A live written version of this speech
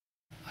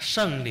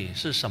圣礼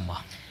是什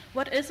么？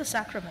 What is a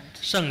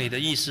sacrament? 圣礼的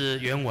意思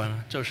原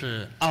文就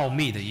是奥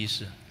秘的意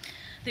思，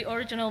 The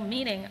original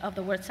meaning of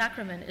the word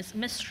sacrament is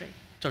mystery.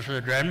 就是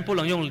人不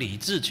能用理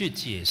智去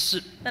解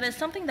释， That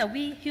is something that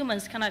we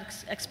humans cannot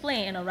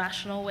explain in a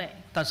rational way.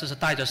 但是是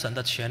带着神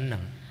的全能，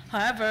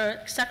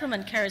 However,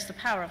 sacrament carries the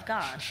power of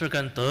God, 是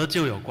跟得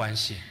救有关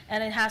系。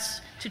 and it has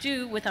to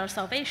do with our 我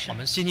salvation.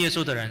 们信耶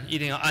稣的人一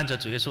定要按着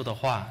主耶稣的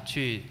话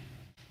去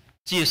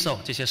接受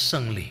这些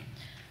圣礼。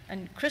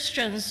 And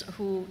Christians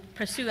who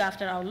pursue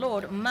after our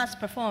Lord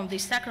must perform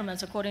these sacraments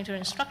according to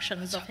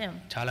instructions of Him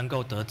才能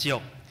够得救。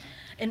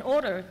 in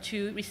order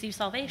to receive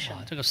salvation.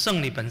 这个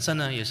圣礼本身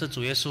呢，也是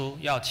主耶稣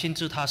要亲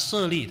自他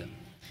设立的。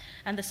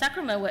 And the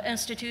sacrament were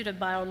instituted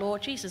by our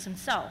Lord Jesus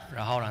Himself.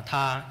 然后呢，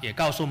他也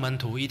告诉门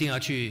徒一定要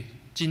去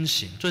遵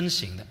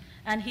行的。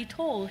 And He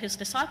told His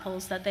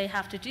disciples that they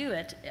have to do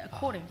it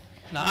according.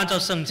 那按照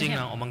圣经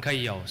呢，我们可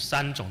以有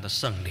3种的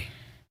圣礼。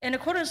 In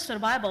accordance to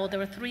the Bible, there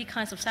were 3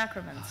 kinds of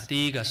sacraments.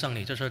 第一个圣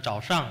礼就是早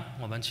上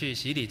我们去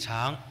洗礼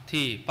场，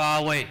替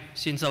8位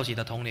新受洗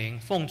的同龄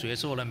奉主耶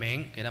稣的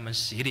名给他们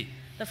洗礼。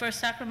 The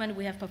first sacrament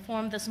we have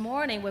performed this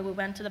morning, where we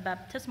went to the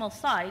baptismal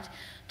site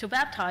to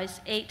baptize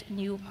 8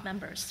 new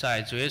members.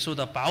 在主耶稣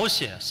的宝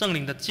血、圣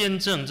灵的见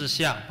证之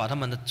下，把他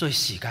们的罪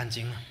洗干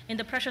净了。 In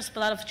the precious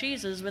blood of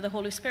Jesus, with the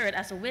Holy Spirit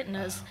as a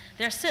witness,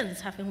 their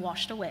sins have been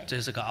washed away.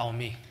 这是个奥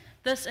秘，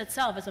 This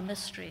itself is a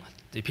mystery.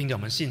 得凭着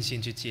我们信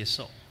心去接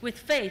受。 With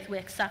faith, we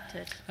accept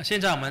it. 那现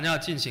在我们要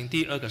进行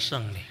第2个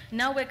圣礼，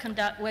 Now we're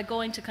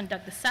going to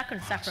conduct the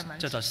second sacrament.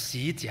 叫做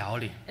洗脚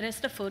礼。 It is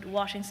the foot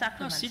washing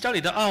那洗 sacrament. 脚礼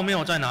的奥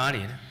妙在哪里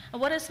呢？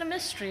 What is the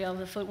mystery of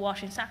the foot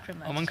washing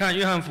我们 sacrament? 看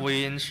约翰福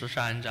音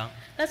13章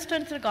Let's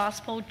turn to the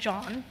Gospel of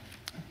John.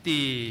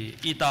 第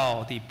1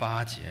到第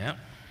8节。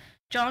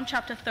 John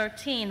chapter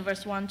 13,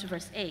 verse 1 to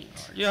verse 8.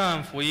 约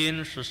翰福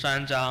音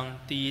13章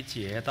第1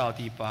节到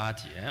第8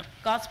节，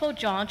 Gospel of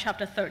John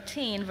chapter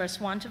 13, verse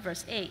 1 to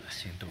verse 8.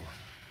 请读。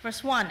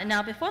 Verse 1, And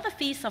now before the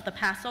feast of the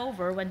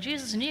Passover, when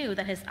Jesus knew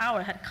that his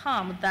hour had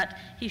come, that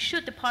he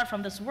should depart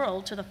from this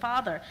world to the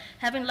Father,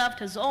 having loved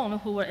his own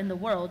who were in the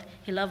world,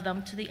 he loved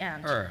them to the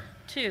end. 2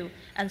 2,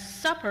 And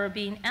supper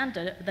being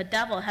ended, the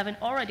devil having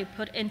already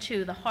put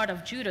into the heart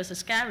of Judas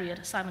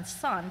Iscariot, Simon's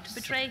son, to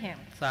betray him.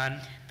 3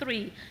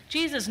 3,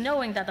 Jesus,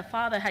 knowing that the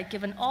Father had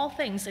given all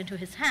things into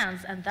his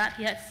hands, and that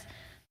he had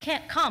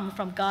come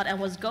from God and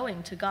was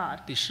going to God.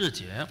 第4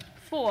节，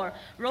 4,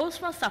 rose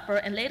from supper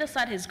and laid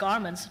aside his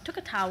garments, took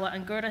a towel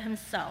and girded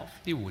himself.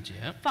 第5节，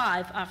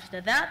 5,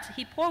 after that,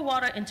 he poured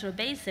water into a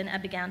basin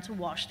and began to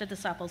wash the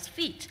disciples'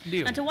 feet,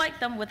 6 and to wipe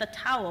them with the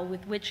towel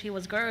with which he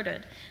was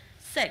girded.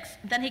 6,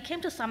 then he came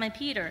to Simon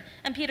Peter,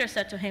 and Peter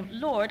said to him,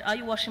 Lord, are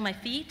you washing my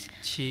feet?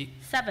 7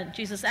 7,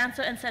 Jesus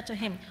answered and said to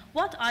him,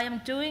 What I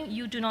am doing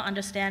you do not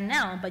understand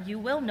now, but you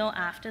will know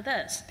after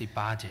this. 第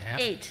8节，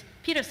 8,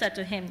 Peter said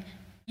to him,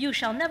 You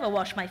shall never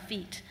wash my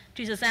feet.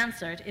 Jesus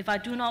answered, If I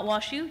do not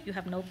wash you, you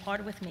have no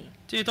part with me.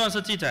 这一段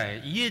是记载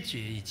逾越节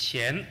以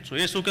前，主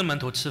耶稣跟门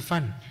徒吃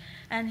饭，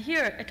 And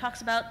here it talks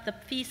about the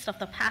feast of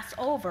the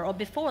Passover, or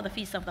before the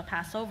feast of the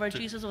Passover,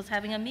 Jesus was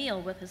having a meal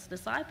with his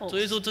disciples. 主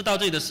耶稣知道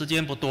自己的时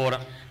间不多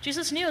了，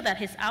 Jesus knew that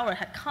his hour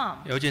had come.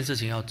 有一件事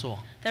情要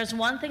做， There's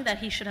one thing that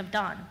he should have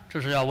done, 就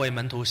是要为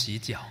门徒洗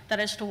脚。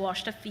 that is to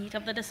wash the feet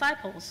of the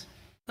disciples.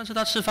 但是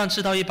他吃饭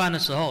吃到一半的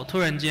时候，突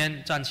然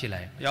间站起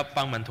来要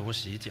帮门徒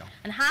洗脚。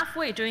 And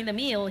halfway during the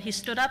meal, he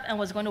stood up and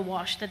was going to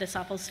wash the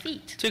disciples'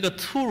 feet. 这个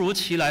突如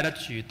其来的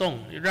举动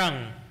让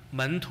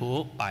门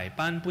徒百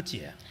般不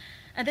解。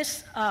 And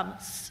this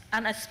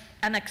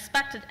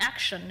unexpected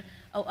action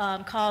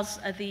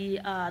caused the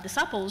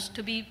disciples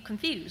to be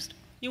confused.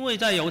 因为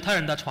在犹太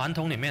人的传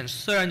统里面，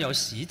虽然有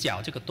洗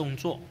脚这个动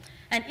作，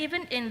 And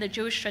even in the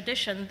Jewish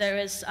tradition,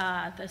 there is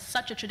there's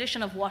such a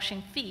tradition of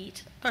washing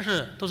feet, 但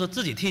是都是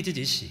自己替自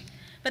己洗。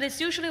 but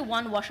it's usually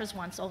one washes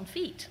one's own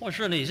feet. 或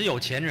是你是有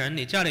钱人，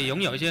你家里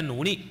拥有一些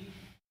奴隶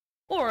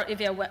Or if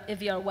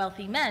you're a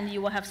wealthy man,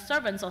 you will have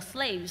servants or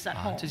slaves at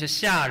啊， home. 这些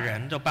下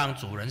人就帮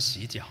主人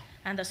洗脚。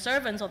 And the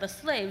servants or the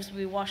slaves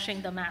will be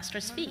washing the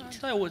master's feet.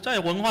 在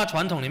文化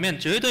传统里面，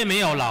绝对没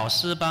有老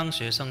师帮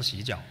学生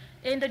洗脚。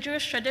 In the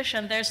Jewish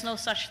tradition, there's no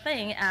such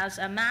thing as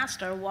a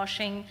master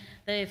washing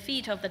the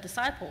feet of the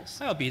disciples.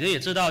 还有彼得也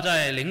知道，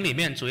在灵里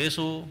面，主耶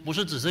稣不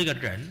是只是一个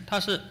人，他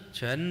是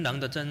全能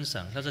的真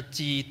神，他是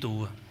基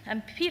督。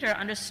 And Peter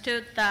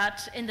understood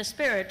that in the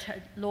spirit,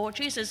 Lord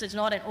Jesus is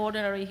not an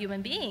ordinary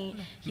human being.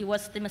 He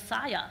was the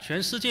Messiah.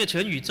 全世界、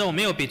全宇宙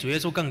没有比主耶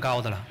稣更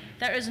高的了。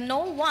 There is no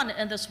one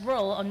in this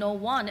world or no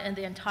one in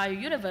the entire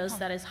universe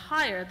that is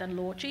higher than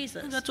Lord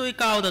那 Jesus. 最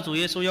高的主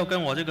耶稣要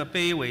跟我这个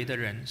卑微的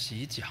人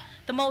洗脚，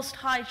 The Most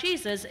High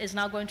Jesus is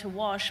now going to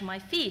wash my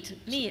feet,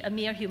 me, a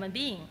mere human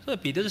being. 所以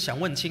彼得是想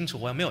问清楚，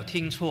我有没有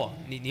听错？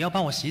你要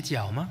帮我洗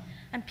脚吗？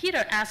 And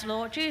Peter asked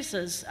Lord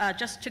Jesus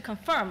just to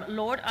confirm,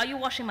 Lord, are you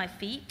washing my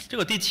feet? 结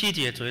果第7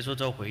节主耶稣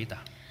就回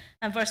答，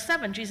 And verse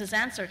 7, Jesus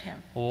answered him,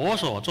 我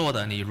所做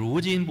的你如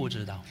今不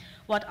知道，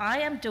 What I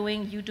am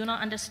doing you do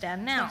not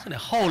understand 但 now, 是你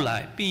后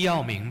来必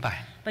要明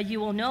白。 but you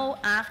will know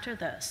after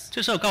this.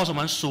 这时候告诉我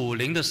们属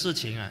灵的事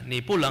情啊，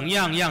你不能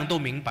样样都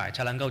明白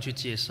才能够去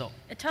接受。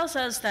 It tells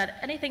us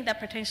that anything that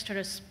pertains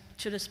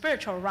to the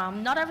spiritual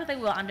realm, not everything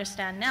we'll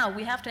understand now.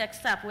 We have to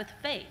accept with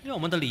faith. 因为我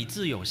们的理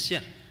智有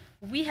限，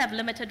 We have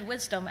limited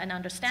wisdom and 你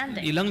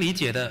understanding. 能理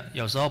解的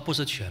有时候不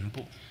是全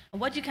部。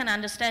 What you can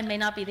understand may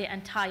not be the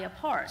entire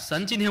part.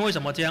 神今天为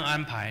什么这样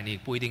安排，你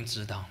不一定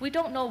知道。 We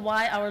don't know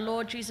why our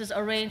Lord Jesus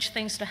arranged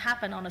things to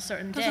happen on a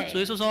certain 但是主 day.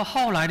 耶稣说，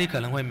后来你可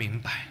能会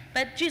明白。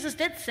 But Jesus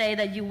did say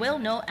that you will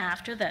know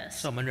after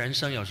this. 是我们人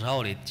生有时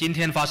候你今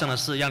天发生的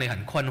事让你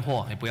很困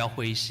惑，你不要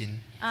灰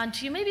心。 And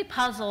you may be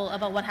puzzled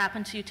about what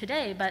happened to you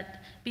today, but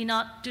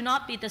do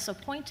not be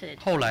disappointed.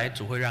 后来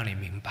主会让你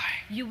明白。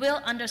 You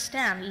will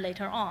understand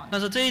later on.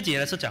 但是这一节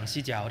呢是讲洗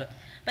脚的，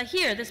 But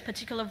here, this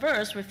particular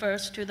verse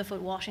refers to the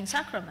foot washing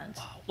sacrament.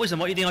 为什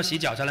么一定要洗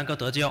脚才能够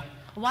得救？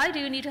 Why do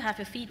you need to have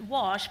your feet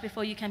washed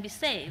before you can be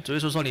saved? 主耶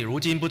稣说，你如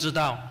今不知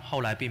道，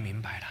后来必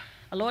明白了。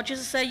 Our Lord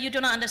Jesus said, You do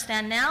not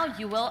understand now,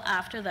 you will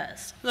after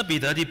this. 那彼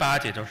得第8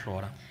节就说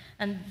了，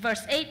 And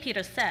verse 8,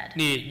 Peter said,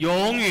 你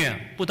永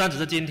远不单只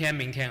是今天、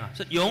明天啊，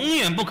是永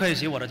远不可以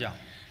洗我的脚。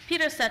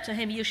 Peter said to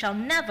him, You shall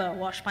never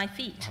wash my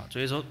feet. 主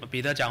耶稣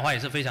彼得讲话也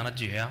是非常的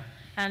绝啊。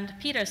 And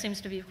Peter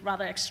seems to be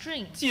rather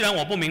extreme. 既然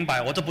我不明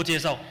白，我就不接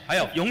受，还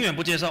有永远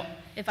不接受。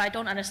 If I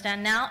don't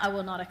understand now, I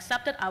will not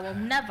accept it. I will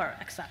never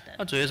accept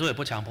那 it. 主耶稣也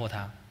不强迫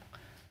他。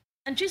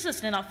 And Jesus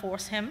did not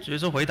force him. 主耶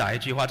稣回答一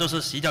句话，就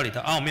是洗脚里的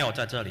奥妙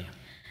在这里。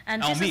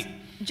 And Amen.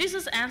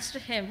 Jesus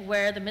answered him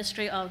where the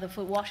mystery of the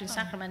foot washing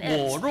sacrament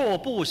我 is. 若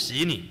不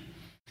洗你，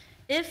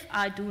 If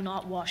I do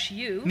not wash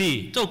you,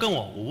 你就跟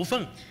我无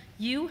份。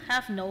 you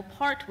have no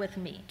part with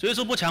me. 主耶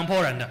稣不强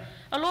迫人的，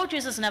 Our Lord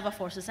Jesus never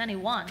forces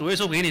anyone. 主耶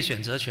稣给你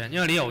选择权，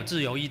因为你有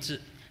自由意志。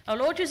 Our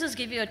Lord Jesus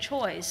give you a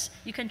choice.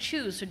 You can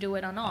choose to do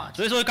it or not.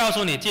 主耶稣会告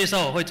诉你接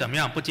受会怎么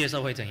样，不接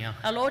受会怎样。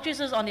 Our Lord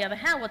Jesus, on the other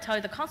hand, will tell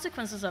you the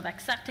consequences of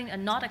accepting and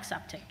not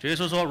accepting. 主耶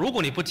稣说，如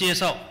果你不接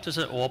受，就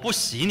是我不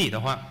洗你的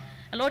话，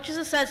 Our Lord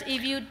Jesus says,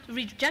 if you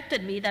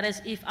rejected me, that is,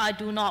 if I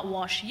do not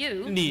wash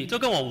you, 你就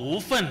跟我无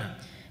份了。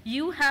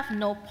 you have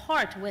no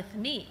part with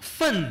me.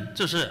 份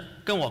就是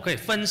跟我可以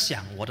分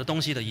享我的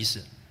东西的意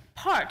思。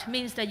 Part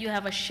means that you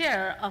have a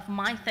share of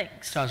my things.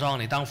 像说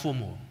你当父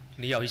母，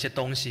你有一些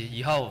东西，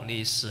以后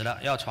你死了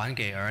要传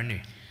给儿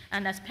女。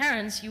 And as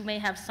parents, you may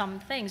have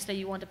some things that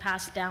you want to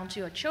pass down to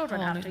your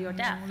children after your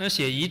death. 那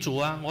写遗嘱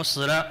啊，我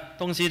死了，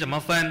东西怎么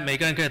分，每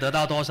个人可以得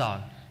到多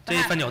少，这一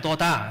份有多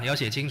大，你要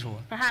写清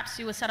楚。 Perhaps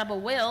you would set up a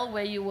will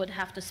where you would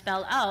have to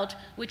spell out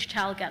which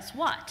child gets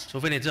what. 除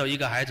非你只有一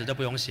个孩子就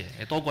不用写，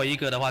多过一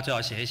个的话最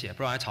好写一写，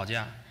不然会吵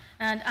架。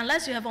 And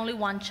unless you have only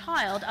one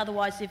child,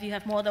 otherwise if you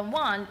have more than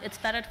one, it's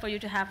better for you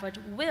to have a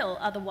will,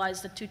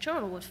 otherwise the two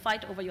children would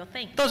fight over your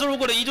things. 但是如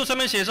果你遗嘱上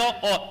面写说，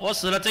哦，我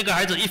死了，这个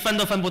孩子一分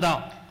都分不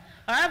到，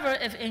 However,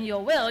 if in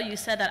your will you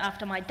said that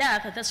after my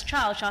death, that this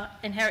child shall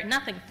inherit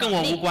nothing 跟 from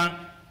我无 me, 关，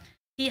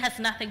 he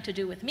has nothing to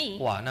do with me,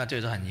 哇，那这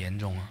是很严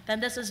重啊， then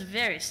this is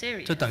very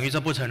serious. 这等于是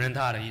不承认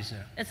他的意思。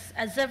 It's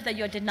as if that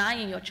you're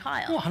denying your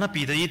child. 哇，那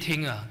彼得一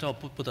听啊，就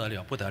不得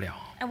了，不得了。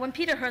 And when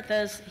Peter heard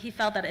this, he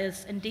felt that it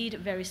is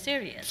indeed very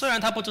serious. 虽然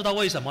他不知道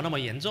为什么那么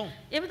严重，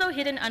 Even though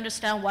he didn't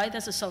understand why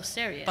this is so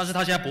serious, 但是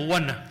他现在不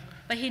问了，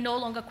 but he no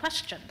longer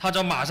questioned. 他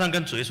就马上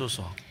跟主耶稣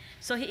说，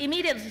 So he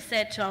immediately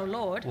said to our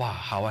Lord, 哇，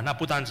好啊，那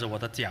不单指我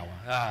的脚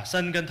啊，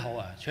身跟头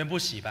啊，全部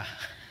洗吧。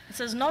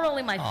 It says, not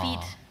only my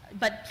feet, Oh.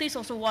 but please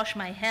also wash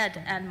my head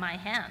and my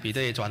hands. 彼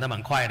得也转得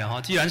蛮快的哈，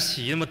既然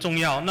洗那么重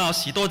要，那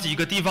洗多几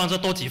个地方就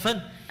多几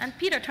份。 And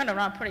Peter turned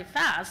around pretty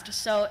fast.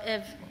 So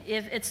if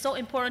it's so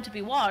important to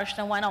be washed,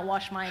 then why not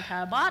wash my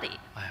entire body?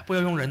 哎呀，不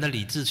要用人的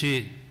理智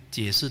去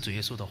解释主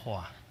耶稣的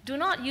话， Do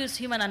not use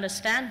human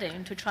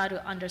understanding to try to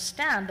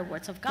understand the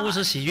words of 不 God.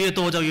 是洗越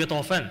多就越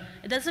多份。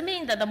 It doesn't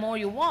mean that the more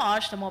you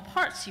wash, the more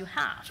parts you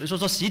have. 所以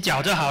说洗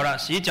脚就好了，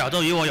洗脚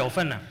就与我有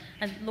份了。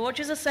 And Lord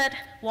Jesus said,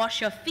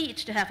 wash your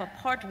feet to have a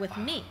part with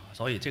me.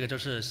 所以这个就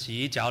是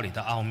洗脚里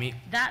的奥秘。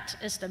 That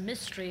is the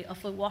mystery of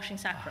foot washing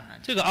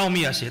sacrament. 这个奥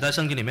秘啊，写在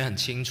圣经里面很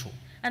清楚，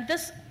 And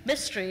this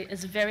mystery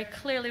is very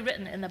clearly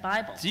written in the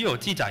Bible. 只有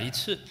记载一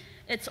次。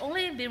 It's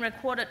only been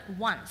recorded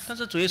once. 但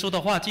是主耶稣的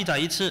话记载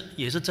一次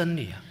也是真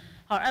理啊。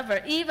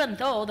 However, even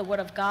though the word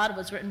of God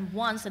was written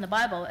once in the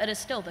Bible, it is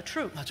still the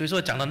truth. 主耶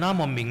稣讲的那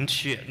么明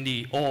确，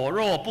我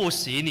若不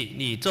洗你，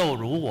你就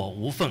如我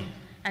无份。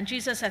 And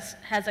Jesus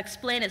has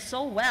explained it so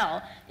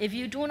well.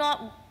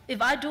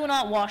 If I do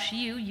not wash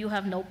you, you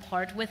have no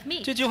part with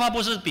me. 这句话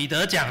不是彼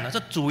得讲的，是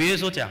主耶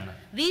稣讲的。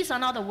 These are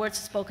not the words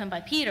spoken by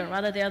Peter,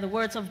 rather they are the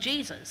words of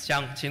Jesus.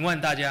 请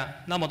问大家，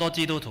那么多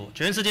基督徒，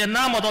全世界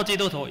那么多基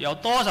督徒，有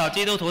多少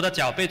基督徒的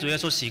脚被主耶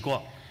稣洗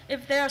过？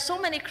 If there are so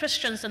many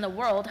Christians in the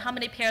world, how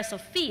many pairs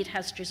of feet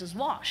has Jesus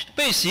washed?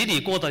 被洗礼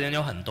过的人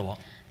有很多，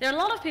 There are a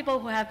lot of people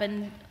who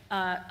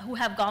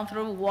have gone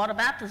through water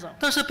baptism.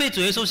 但是被主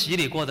耶稣洗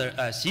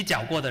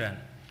脚过的人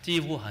几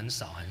乎很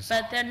少很少。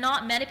 But there are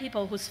not many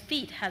people whose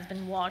feet have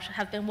been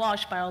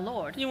washed by our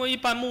Lord. 因为一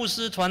般牧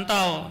师、传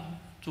道、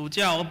主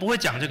教不会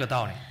讲这个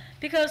道理。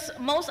 Because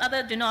most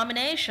other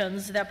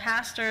denominations, their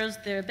pastors,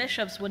 their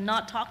bishops would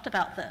not talk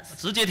about this.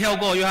 直接跳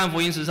过约翰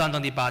福音13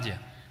章第8节，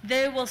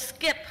 They will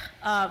skip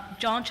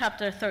John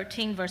chapter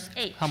 13, verse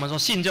 8. 他们说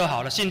信就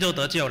好了，信就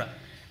得救了。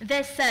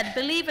 They said,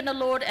 "Believe in the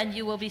Lord and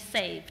you will be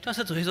saved." 但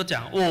是主耶稣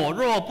讲，我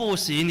若不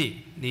洗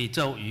你，你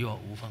就与我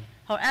无分。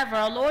 However,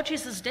 our Lord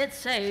Jesus did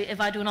say, "If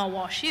I do not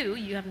wash you,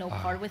 you have no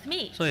part with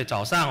me." 所以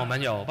早上我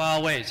们有8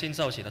位新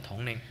受洗的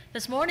同龄，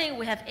 This morning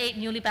we have 8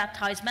 newly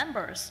baptized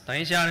members. 等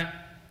一下呢，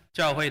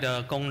教会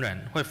的工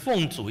人会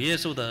奉主耶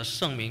稣的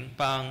圣名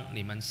帮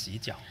你们洗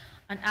脚。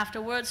 And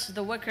afterwards,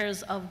 the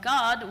workers of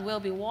God will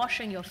be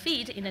washing your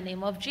feet in the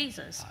name of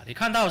Jesus. 你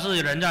看到是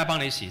人在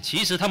帮你洗，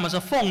其实他们是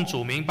奉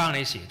主名帮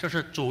你洗，就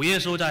是主耶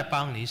稣在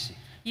帮你洗。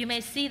 You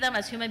may see them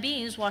as human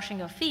beings washing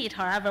your feet.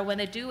 However, when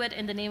they do it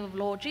in the name of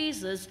Lord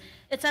Jesus,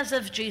 it's as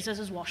if Jesus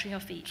is washing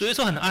your feet. 主耶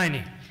稣很爱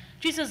你，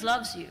 Jesus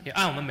loves you, 也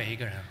爱我们每一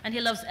个人， and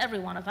He loves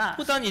every one of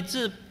不 us. 单你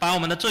是把我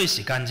们的罪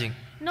洗干净，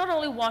 Not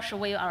only wash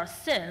away our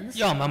sins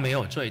要我们没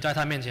有罪，在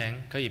他面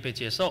前可以被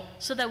接受，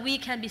 so that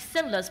we can be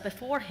sinless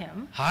before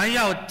Him, 还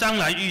要将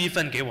来预一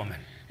份给我们。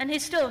 and He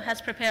still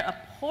has prepared a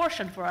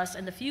portion for us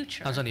in the 但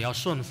future. 是你要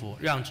顺服，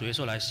让主耶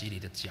稣来洗你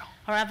的脚，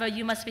 However,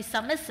 you must be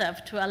submissive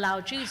to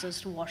allow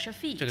Jesus to wash your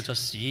这个 feet. 是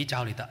洗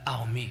脚里的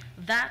奥秘。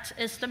 That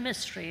is the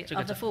mystery 这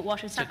个 of the foot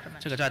washing 这 sacrament.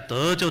 这个在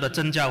得救的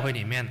真教会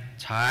里面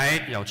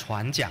才有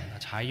传讲的，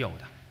才有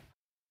的。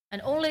 And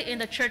only in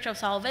the Church of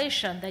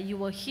Salvation that you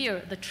will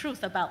hear the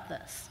truth about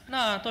this.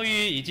 那对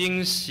于已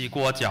经洗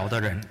过脚的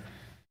人，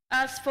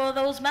 As for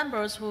those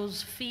members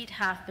whose feet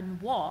have been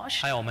washed,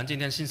 还有我们今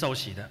天新受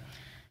洗的，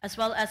 as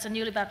well as the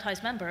newly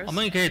baptized members, 我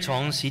们也可以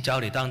从洗脚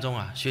礼当中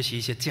学习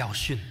一些教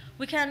训。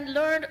 we can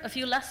learn a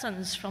few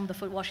lessons from the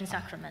foot washing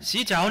sacrament.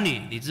 洗脚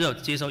礼你只有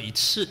接受一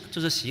次，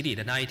就是洗礼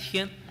的那一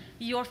天。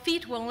 Your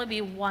feet will only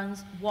be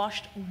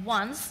washed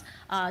once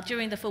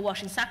during the foot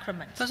washing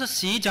sacrament. 但是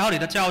洗脚礼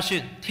的教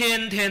训，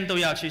天天都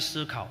要去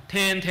思考，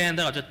天天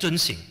都要去遵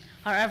行。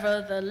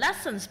 However, the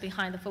lessons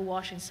behind the foot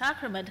washing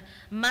sacrament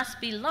must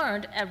be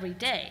learned every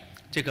day,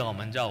 这个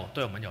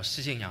对我们有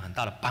信仰很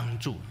大的帮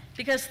助。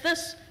 because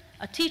this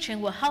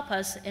teaching will help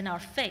us in our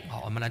faith.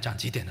 好，我们来讲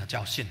几点的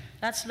教训。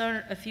 Let's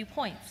learn a few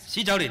points.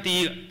 洗脚礼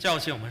第一个教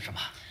训我们什么？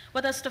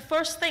 What is the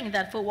first thing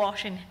that foot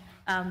washing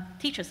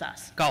teaches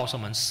us? 告诉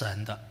我们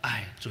神的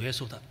爱，主耶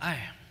稣的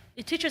爱。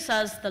 It teaches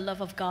us the love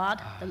of God,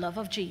 the love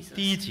of Jesus.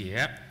 第一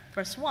节，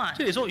 Verse 1.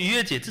 这里说逾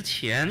越节之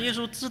前，耶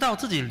稣知道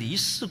自己离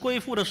世归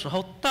父的时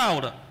候到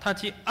了，他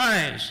既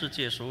爱世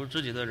界属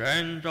自己的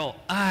人，就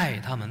爱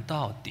他们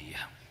到底。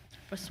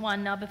 Verse 1.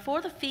 Now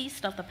before the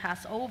feast of the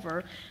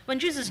Passover, when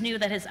Jesus knew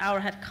that his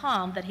hour had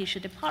come, that he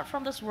should depart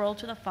from this world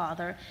to the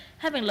Father,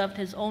 having loved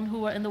his own who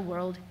were in the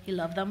world, he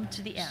loved them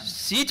to the end.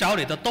 洗脚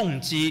礼的动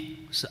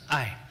机是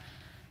爱，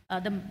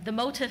 The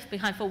motive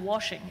behind foot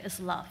washing is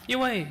love. 因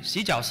为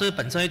洗脚是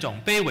本身一种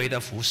卑微的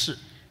服饰，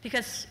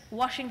 Because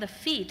washing the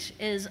feet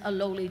is a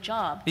lowly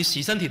job. 你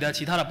洗身体的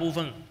其他的部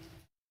分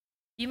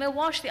You may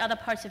wash the other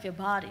parts of your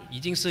body. 已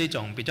经是一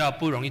种比较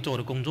不容易做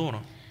的工作了。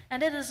 And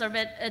it's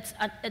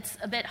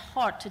a bit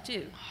hard to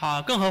do.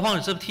 更何况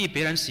你是替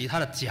别人洗他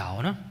的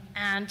脚呢？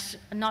 And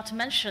not to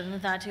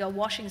mention that you're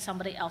washing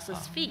somebody else's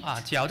feet.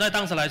 脚在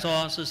当时来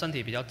说是身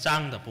体比较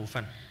脏的部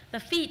分， The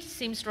feet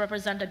seems to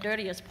represent the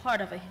dirtiest part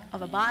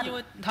of a body. 因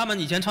为他们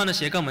以前穿的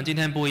鞋跟我们今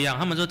天不一样，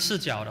他们是赤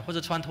脚的或者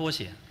穿拖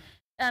鞋。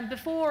 And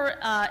before,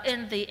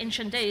 in the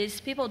ancient days,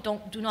 people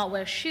do not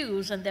wear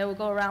shoes and they will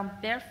go around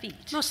bare feet.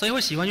 那谁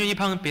会喜欢愿意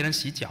帮别人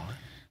洗脚呢？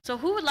 So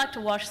who would like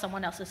to wash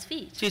someone else's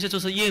feet? 这些就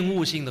是厌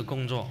恶性的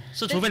工作，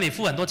是除非你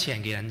付很多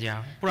钱给人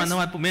家，不然的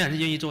话没人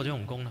愿意做这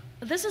种工呢。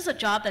 This is a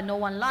job that no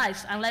one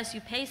likes. Unless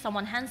you pay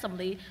someone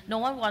handsomely, no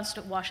one wants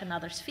to wash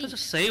another's 但 feet. 是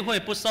谁会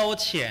不收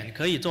钱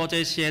可以做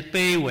这些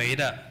卑微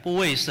的、不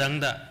卫生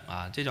的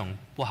这种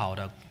不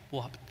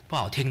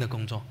好听的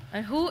工作？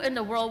 And who in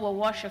the world will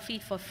wash your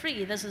feet for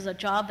free? This is a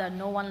job that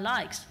no one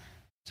likes.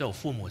 只有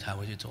父母才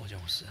会去做这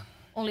种事。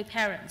 Only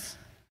parents.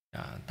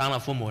 当了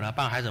父母了，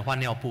帮孩子换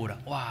尿布了，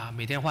哇，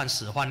每天换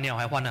屎换尿，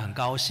还换得很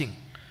高兴，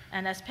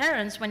 And as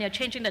parents, when you're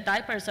changing the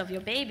diapers of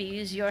your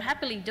babies, you're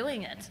happily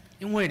doing it.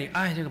 因为你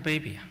爱这个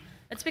baby。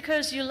 It's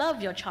because you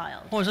love your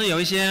child. 或者是有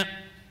一些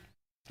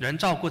人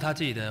照顾他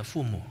自己的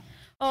父母，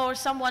 Or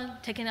someone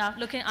looking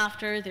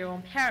after their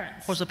own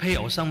或 parents. 是配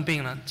偶生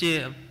病了，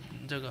借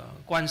这个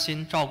关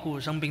心照顾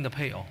生病的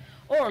配偶，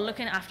 Or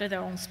looking after their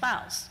own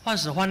spouse. 换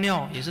屎换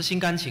尿也是心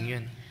甘情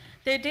愿，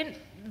 They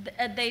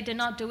did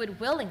not do it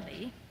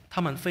willingly. 他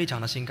们非常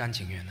的心甘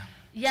情愿的，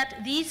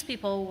 Yet these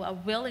people are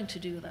willing to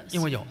do this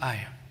因为有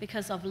爱。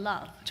 because of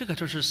love. 这个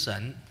就是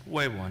神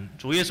为我们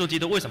主耶稣基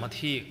督为什么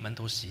替门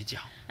徒洗脚，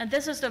 And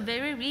this is the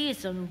very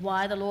reason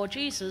why the Lord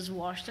Jesus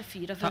washed the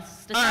feet of 他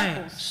his 爱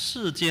disciples.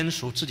 世间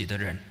属自己的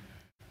人，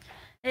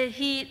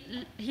 He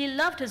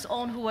loved his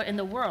own who were in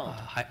the world,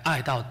 还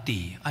爱到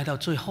底，爱到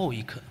最后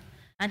一刻。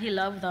 and he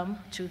loved them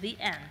to the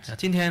end.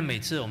 今天每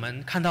次我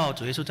们看到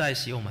主耶稣在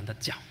洗我们的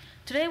脚，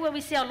 Today, when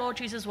we see our Lord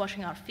Jesus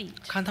washing our feet,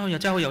 看到有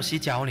教会有洗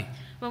脚礼，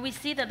 when we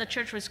see that the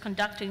church is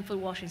conducting foot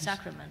washing 你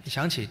sacrament,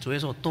 想起主耶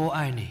稣多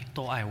爱你，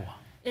多爱我。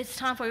 it's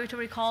time for you to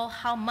recall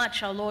how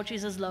much our Lord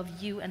Jesus loved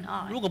you and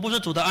I. 如果不是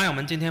主的爱，我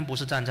们今天不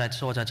是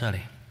坐在这里。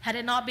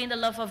 Had it not been the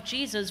love of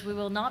Jesus, we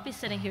will not be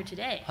sitting here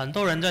today. 很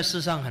多人在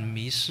世上很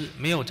迷失，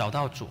没有找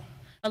到主。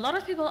 A lot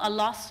of people are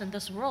lost in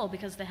this world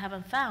because they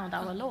haven't found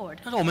our Lord.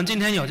 但是我们今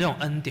天有这种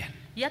恩典，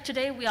 Yet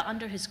today we are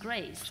under His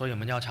grace. 所以我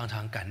们要常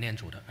常感念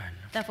主的恩。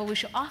 Therefore, we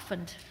should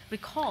often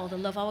recall the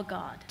love of our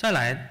God. 再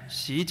来，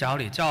洗脚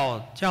礼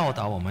教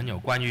导我们有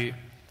关于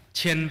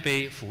谦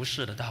卑服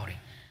侍的道理。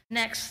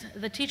 Next,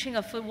 the teaching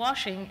of foot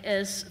washing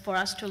is for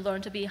us to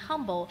learn to be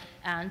humble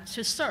and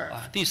to serve.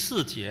 第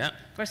4节，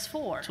 Verse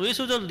 4. 主耶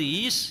稣就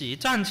离席，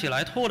站起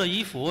来，脱了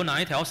衣服，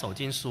拿一条手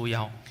巾束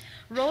腰。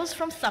 Rose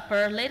from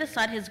supper, laid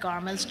aside his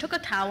garments, took a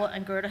towel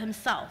and girded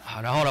himself.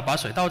 然后呢，把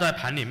水倒在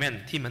盘里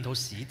面，替门徒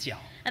洗脚。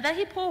 And then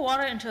he poured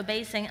water into a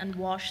basin and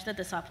washed the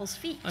disciples'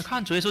 feet.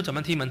 看主耶稣怎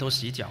么替门徒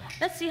洗脚啊？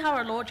 Let's see how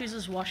our Lord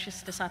Jesus washed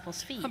his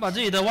disciples' feet. 他把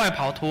自己的外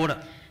袍脱了，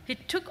 He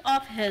took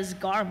off his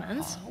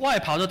garments, 外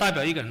袍就代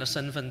表一个人的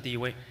身份地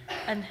位。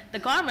 and the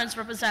garments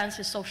represents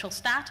his social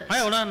status. 还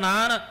有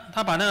呢，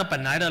他把那个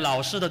本来的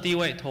老师的地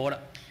位脱了。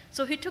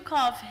 So he took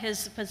off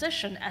his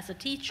position as a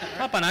teacher.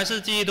 他本来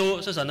是基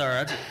督，是神的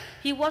儿子，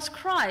 He was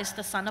Christ,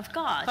 the Son of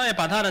God. 他也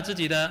把他的自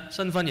己的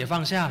身份也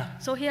放下了。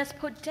 So he has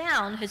put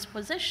down his 我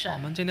position.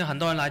 们今天很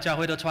多人来教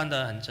会都穿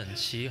得很整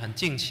齐、很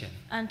敬虔。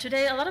 And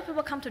today, a lot of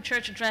people come to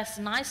church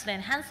dressed nicely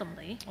and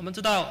handsomely. 我们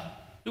知道，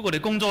如果你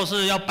工作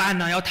是要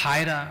搬啊、要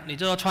抬的，你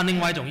就要穿另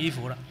外一种衣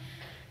服了。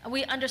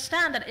 We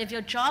understand that if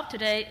your job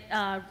today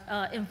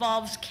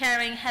involves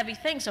carrying heavy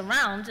things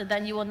around,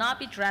 then you will not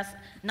be dressed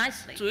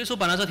nicely. 主耶稣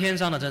本来是天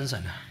上的真神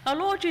啊， Our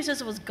Lord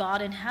Jesus was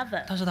God in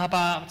heaven, 但是他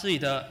把自己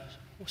的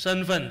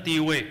身份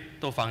地位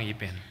都放一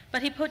边，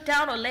 but he put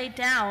down or laid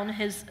down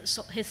his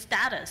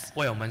status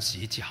为我们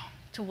洗脚。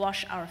 to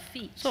wash our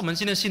feet. 所以我们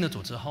今天信了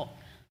主之后，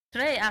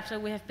 Today, after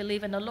we have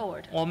believed in the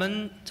Lord, 我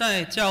们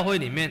在教会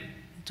里面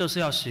就是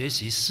要学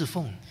习侍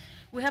奉。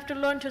 we have to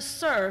learn to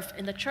serve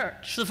in the church.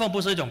 侍奉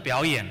不是一种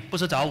表演，不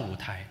是找舞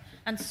台，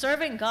 And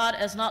serving God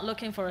is not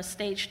looking for a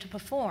stage to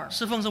perform.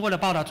 侍奉是为了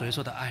报答主耶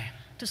稣的爱。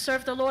 To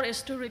serve the Lord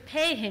is to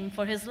repay him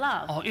for his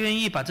love. 愿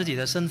意把自己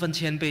的身份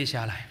谦卑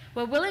下来。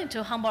 We're willing to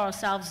humble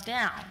ourselves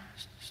down.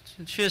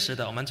 确实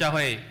的，我们教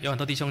会有很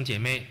多弟兄姐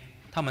妹，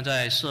他们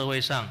在社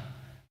会上，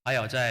还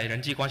有在人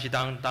际关系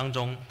当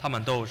中，他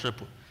们都是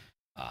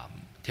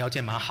条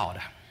件蛮好的。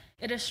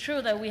 It is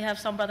true that we have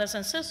some brothers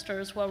and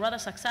sisters who are rather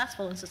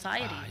successful in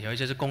society. 有一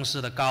些是公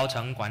司的高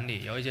层管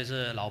理，有一些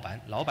是老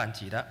板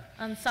级的，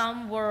 And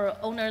some were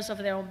owners of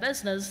their own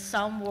business,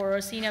 some were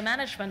senior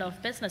management of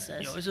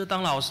businesses. 有一些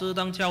当老师、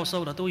当教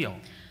授的都有。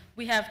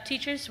 We have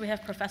teachers, we have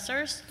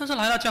professors. 但是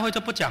来到教会就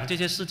不讲这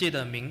些世界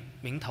的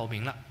名头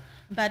名了。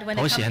 But when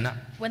头衔了。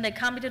 when they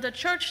come into the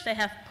church, they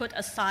have put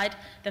aside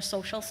their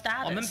social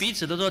我们 status. 彼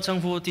此都说称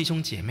呼弟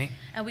兄姐妹。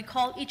 And we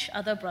call each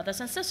other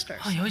brothers and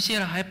sisters. 有一些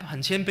人还很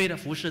谦卑的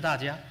服侍大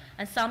家，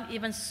 And some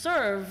even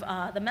serve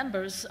the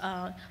members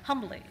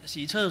humbly.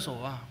 洗厕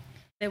所啊，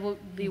 They will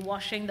be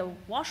washing the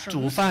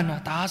煮 washrooms, 饭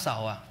啊，打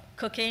扫啊，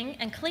 cooking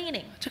and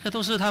cleaning. 这个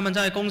都是他们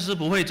在公司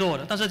不会做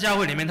的，但是教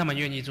会里面他们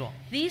愿意做，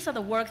 These are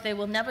the work they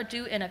will never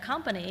do in a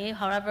company,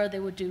 however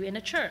they would do in a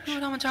因 church. 为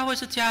他们教会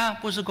是家，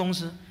不是公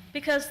司。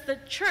 Because the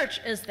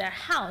church is their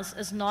house,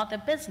 is not their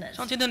business.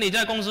 像今天你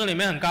在公司里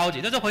面很高级，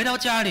但是回到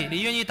家里，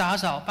你愿意打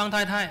扫、帮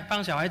太太、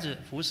帮小孩子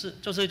服侍，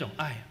就是一种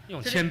爱，一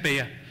种谦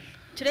卑啊。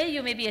 Today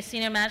you may be a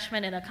senior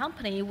management in a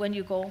company. When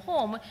you go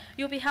home,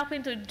 you'll be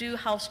helping to do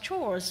house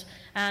chores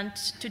and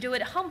to do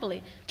it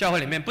humbly. 教会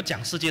里面不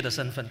讲世界的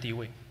身份地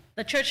位，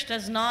 The church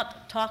does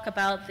not talk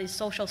about the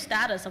social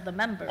status of the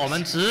members. 我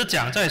们只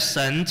讲在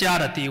神家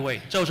的地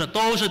位，就是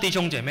都是弟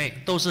兄姐妹，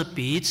都是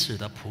彼此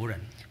的仆人。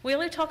 We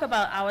only talk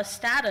about our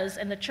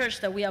status in the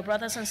church, that we are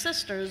brothers and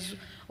sisters.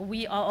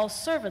 We are all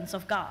servants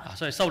of God.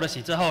 所以受了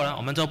洗之后呢，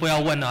我们就不要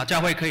问了，教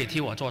会可以替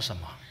我做什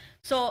么？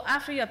 So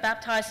after you are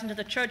baptized into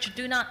the church,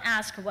 do not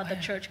ask what the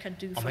church can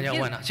do 我 for 们要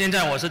问 you. 了，现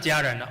在我是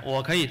家人了，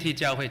我可以替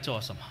教会做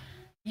什么？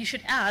 You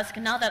should ask,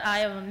 now that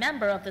I am a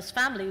member of this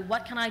family,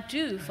 what can I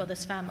do for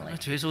this family?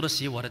 主耶稣都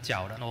洗我的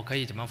脚了，那我可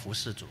以怎么服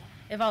侍主？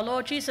 If our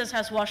Lord Jesus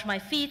has washed my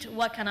feet,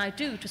 what can I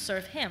do to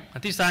serve him?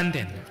 第3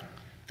点，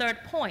 Third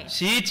point,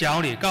 洗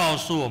脚礼告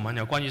诉我们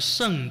有关于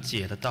圣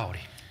洁的道理。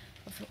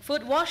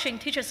 foot washing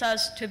teaches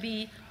us to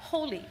be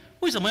holy.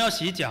 为什么要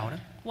洗脚呢？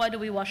 Why do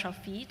we wash our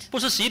feet? 不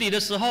是洗礼的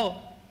时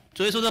候，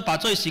主耶稣就把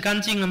罪洗干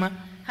净了吗？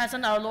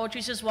 Hasn't our Lord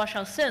Jesus washed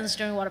our sins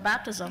during water 那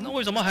baptism?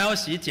 为什么还要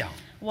洗脚？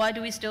 Why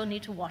do we still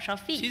need to wash our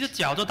其 feet? 实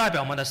脚就代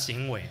表我们的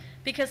行为。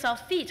 Because our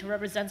feet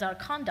represents our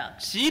conduct.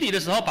 洗礼的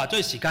时候把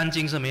罪洗干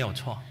净是没有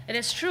错，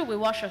 It is true we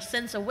wash our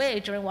sins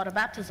away during water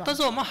但 baptism.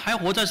 是我们还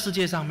活在世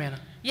界上面呢。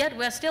 Yet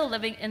we are still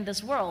living in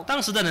this world.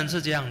 当时的人是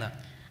这样的。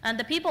 And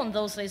the people in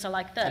those days are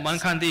like 我们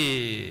this. 看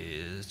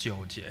第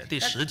9节、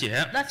第10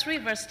节、 Let's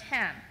read verse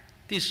 10.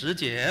 第10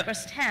节。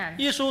 Verse 10.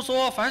 耶稣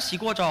说：“凡洗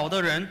过澡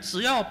的人，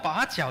只要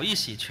把脚一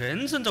洗，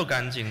全身就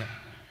干净了。”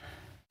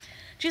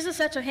 Jesus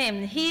said to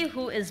him, "He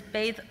who is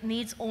bathed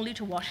needs only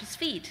to wash his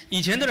feet."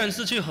 以前的人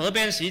是去河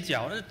边洗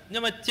脚，因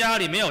为家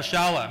里没有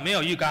shower，没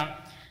有浴缸。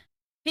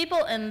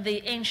People in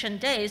the ancient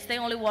days, they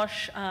only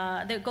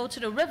they go to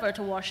the river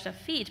to wash their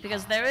feet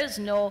because there is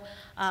no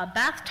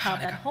bathtub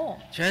at home.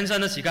 全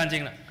身都洗干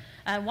净了。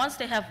And once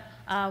they have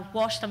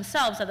washed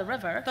themselves at the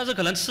river, 但是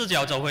可能赤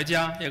脚走回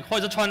家，也或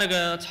者穿那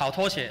个草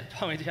拖鞋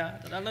穿回家，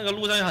那个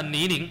路上又很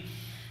泥泞。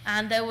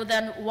and they would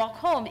then walk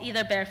home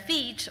either bare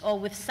feet or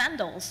with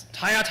sandals.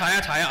 踩呀，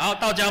然后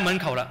到家门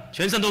口了，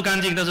全身都干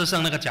净，但是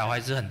剩那个脚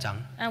还是很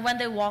脏。And when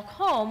they walk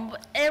home,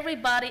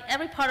 every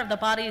part of the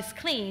body is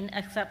clean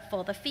except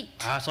for the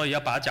feet. 所以要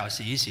把脚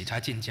洗一洗才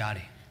进家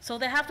里。So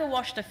they have to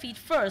wash the feet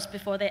first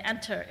before they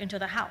enter into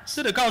the house.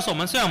 这里告诉我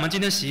们，虽然我们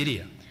今天洗礼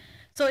了，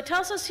 So it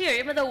tells us here,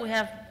 even though we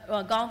have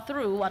gone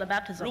through water 如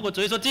baptism, 果主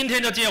耶稣说今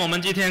天就接我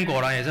们今天，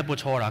果然也是不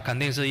错了，肯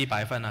定是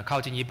100分了，靠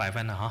近100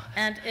分了哈。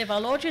and if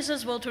our Lord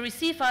Jesus will to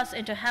receive us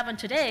into heaven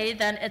today,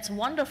 then it's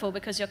wonderful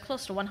because you're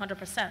close to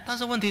 100%. 但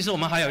是问题是我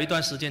们还有一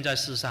段时间在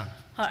世上，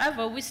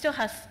 However, we still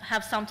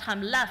have some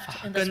time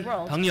left in this 跟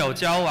world. 朋友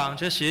交往，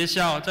在学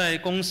校、在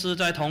公司、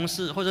在同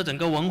事，或者整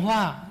个文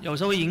化，有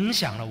时候会影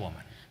响了我们。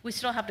 We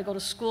still have to go to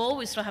school,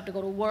 we still have to go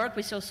to work,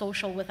 we still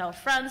social with our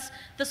friends.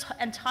 This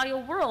entire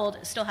world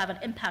still have an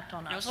impact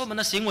on 有 us. 时候我们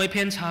的行为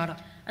偏差了，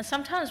 And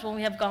sometimes when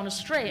we have gone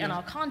astray in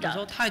our 有时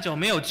候 conduct, 太久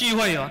没有聚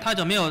会哦，太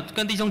久没有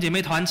跟弟兄姐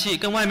妹团契，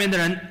跟外面的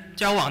人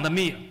交往的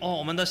密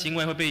我们的行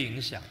为会被影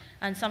响。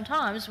 and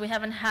sometimes we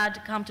haven't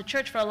had come to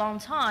church for a long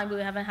time,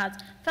 we haven't had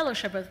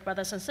fellowship with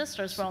brothers and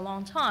sisters for a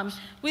long time.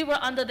 We were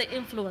under the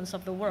influence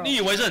of the world. 你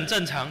以为是很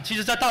正常，其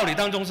实在道理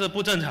当中是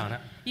不正常的。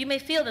 You may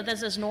feel that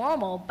this is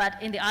normal, but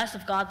in the eyes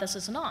of God, this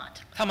is not.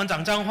 他们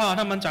讲脏话，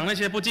他们讲那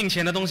些不敬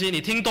虔的东西，你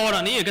听多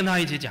了，你也跟他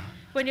一起讲。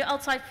 When your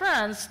outside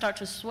friends start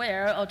to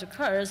swear or to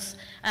curse,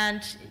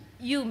 and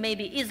you may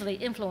be easily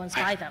influenced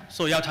by them.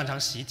 所以要常常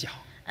洗脚。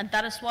 And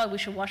that is why we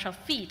should wash our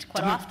feet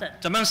quite often.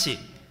 怎么样洗？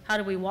 How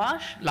do we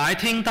wash? 来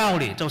听道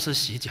理就是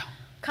洗脚，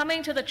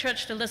 Coming to the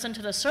church to listen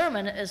to the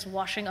sermon is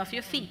washing off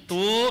your feet.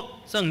 读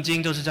圣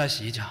经就是在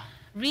洗脚，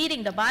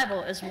 Reading the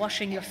Bible is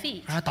washing your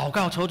feet. 祷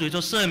告求主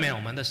就赦免我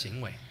们的行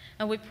为。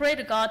 And we pray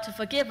to God to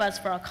forgive us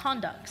for our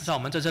conducts. 在我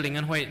们这次灵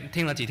恩会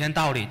听了几天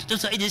道理，就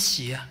是一直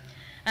洗啊。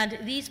 And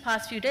these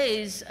past few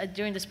days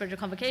during the spiritual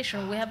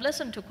convocation, we have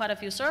listened to quite a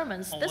few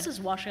sermons. This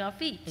is washing our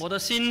feet. 我的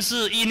心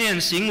思、意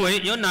念、行为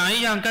有哪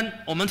一样跟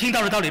我们听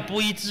到的道理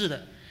不一致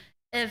的？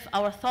 If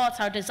our thoughts,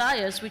 our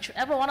desires,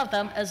 whichever one of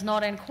them is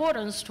not in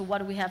accordance to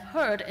what we have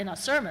heard in our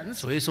sermons,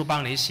 主耶稣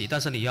帮你洗，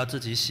但是你要自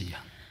己洗啊。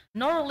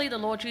 not only the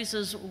Lord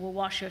Jesus will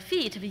wash your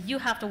feet, but you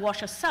have to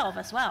wash yourself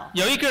as well.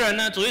 有一个人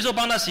呢，主耶稣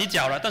帮他洗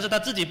脚了，但是他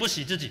自己不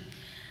洗自己。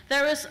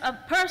 There is a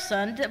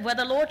person where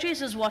the Lord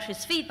Jesus washed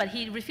his feet, but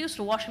he refused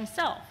to wash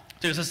himself.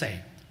 这个是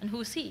谁？ And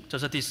who's he? 这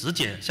是第10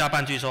节下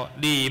半句说：“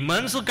你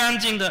们是干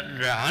净的，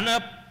然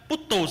而不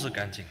都是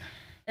干净的。”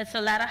 It's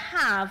the latter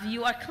half.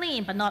 You are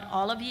clean, but not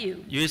all of you.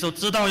 耶稣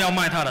知道要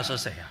卖他的是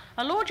谁啊？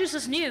 Our Lord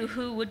Jesus knew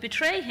who would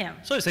betray him.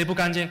 所以谁不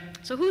干净？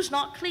 So who's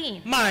not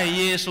clean? 卖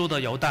耶稣的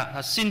犹大，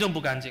他心中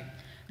不干净，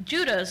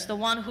 Judas, the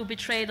one who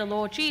betrayed the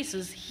Lord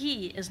Jesus,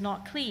 he is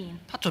not clean.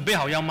 他准备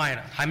好要卖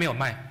了，还没有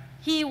卖。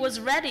 He was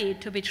ready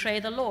to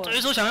betray the 主 Lord.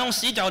 耶稣想用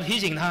洗脚提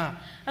醒他。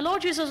 The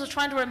Lord Jesus was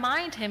trying to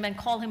remind him and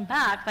call him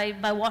back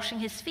by washing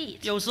his feet.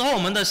 有时候我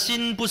们的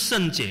心不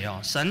圣洁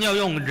哦，神要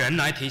用人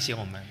来提醒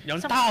我们，用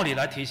道理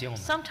来提醒我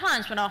们。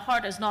 Sometimes when our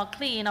heart is not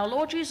clean, our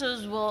Lord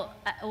Jesus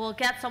will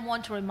get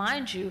someone to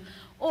remind you,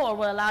 or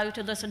will allow you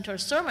to listen to a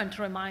sermon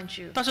to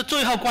remind you. 但是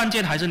最后关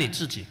键还是你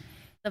自己，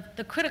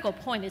 The critical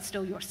point is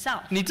still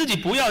yourself. 你自己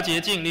不要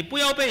洁净，你不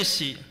要被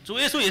洗，主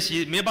耶稣也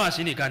洗，没有办法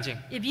洗你干净。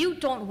 If you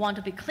don't want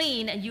to be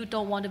clean and you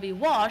don't want to be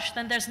washed,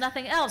 then there's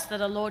nothing else that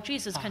the Lord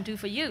Jesus can do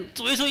for you.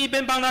 主耶稣一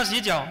边帮他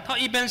洗脚，他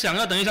一边想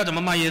要等一下怎么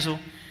卖耶稣。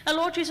 The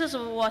Lord Jesus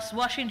was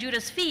washing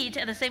Judas' feet.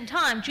 At the same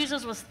time,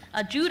 Judas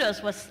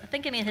was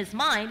thinking in his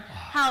mind,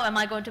 how am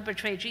I going to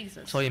betray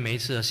Jesus? 所以每一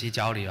次的洗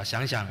脚礼啊，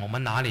想想我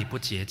们哪里不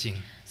洁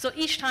净。 So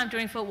each time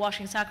during foot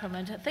washing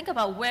sacrament, think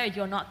about where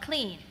you're not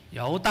clean.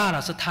 犹大呢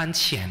是贪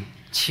钱，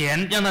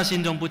钱让他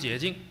心中不洁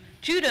净。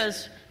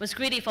 Judas was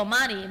greedy for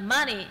money.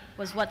 Money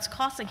was what's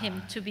causing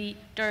him to be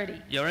dirty.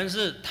 有人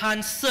是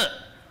贪色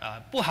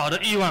不好的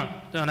欲望，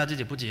让他自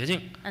己不洁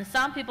净。 And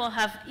some people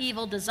have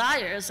evil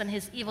desires, and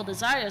his evil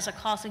desires are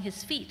causing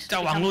his feet 在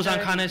to 网 become 络上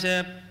看 dirty. 那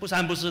些不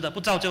三不四的、不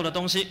造就的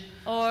东西，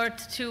 Or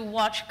to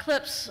watch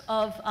clips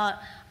of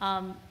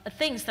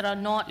things that are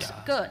not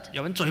good.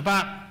 有人嘴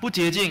巴不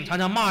洁净，常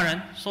常骂人、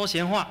说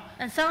闲话。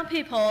 And some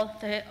people,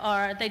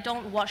 they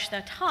don't wash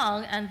their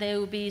tongue, and they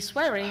will be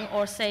swearing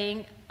or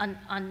saying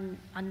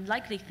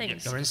unlikely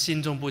things. 有人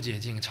心中不洁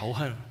净，仇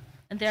恨，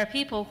 And there are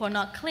people who are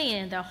not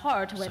clean in their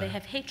heart, where they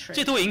have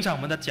这 hatred. 都会影响我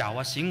们的脚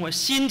啊、行为，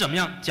心怎么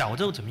样，脚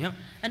就怎么样。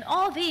 And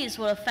all these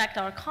will affect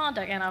our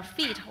conduct and our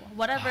feet.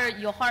 Whatever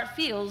your heart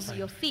feels,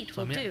 your feet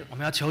我 will 们 do. 我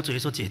们要求主耶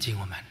稣洁净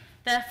我们。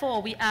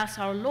Therefore, we ask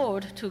our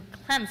Lord to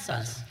cleanse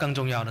但 us. 是更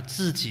重要的，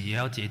自己也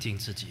要洁净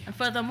自己。 And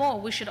furthermore,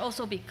 we should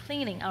also be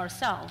cleaning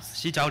ourselves.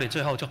 洗脚礼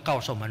最后就告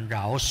诉我们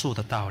饶恕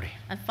的道理。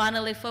 And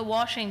finally, foot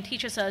washing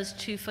teaches us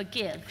to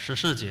forgive.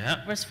 14节，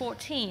 Verse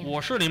 14.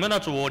 我是你们的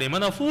主，你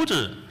们的夫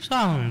子，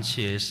尚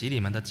且洗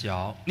你们的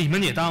脚，你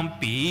们也当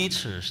彼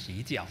此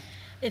洗脚。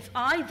 If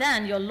I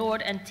then, your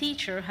Lord and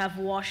teacher, have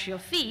washed your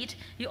feet,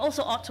 you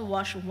also ought to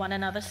wash one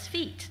another's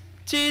feet.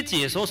 这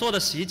节所说的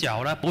洗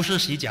脚呢，不是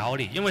洗脚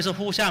礼，因为是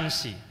互相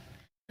洗。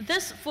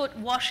 This foot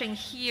washing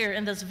here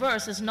in this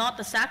verse is not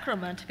the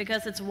sacrament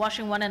because it's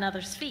washing one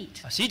another's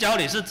feet. 洗脚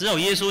礼是只有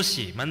耶稣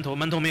洗，门徒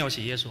没有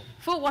洗耶稣。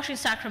 Foot washing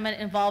sacrament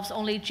involves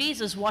only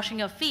Jesus washing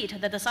your feet.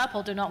 The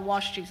disciple do not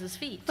wash Jesus'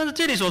 feet. 但是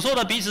这里所说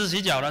的彼此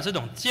洗脚呢，是一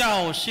种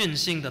教训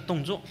性的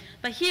动作，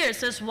 But here it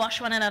says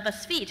wash one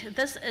another's feet.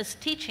 This is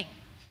teaching.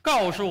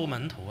 告诉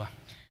门徒啊，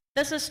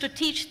 This is to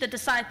teach the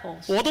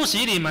disciples 我都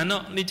洗你们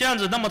了，你这样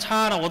子那么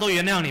差了，我都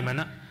原谅你们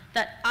了。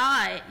 that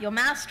I, your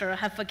master,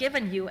 have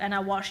forgiven you and I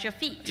washed your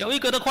feet. 有一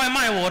个都快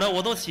卖我的，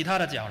我都洗他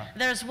的脚了。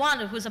 There's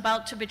one who's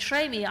about to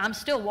betray me. I'm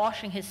still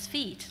washing his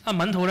feet. 那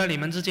门徒呢？你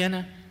们之间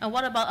呢？ And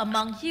what about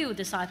among you,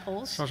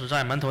 disciples? 说实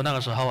在，门徒那个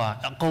时候啊，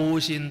要勾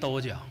心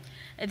斗角，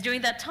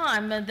 During that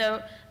time,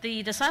 the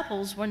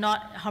disciples were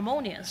not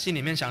harmonious. 心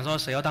里面想说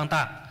谁要当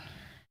大，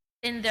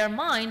 In their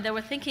mind, they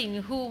were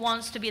thinking who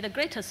wants to be the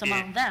greatest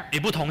among them.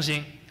 也不同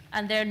心，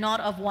 And they're not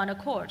of one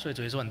accord. 所以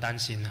主耶稣很担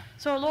心呢。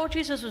 So our Lord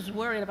Jesus was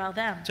worried about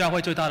them. 教会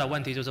最大的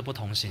问题就是不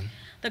同心，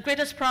 The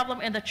greatest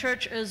problem in the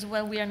church is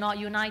when we are not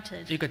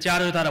united. 一个家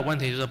最大的问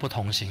题就是不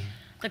同心。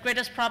 The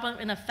greatest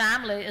problem in a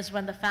family is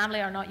when the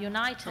family are not 那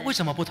united. 为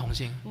什么不同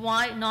心？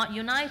 Why not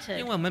因 united?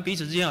 为我们彼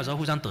此之间有时候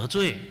互相得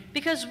罪，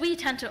 Because we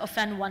tend to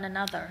offend one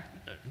another.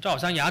 就好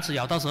像牙齿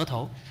咬到舌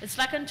头， It's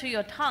likened to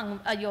your tongue,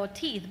 your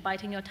teeth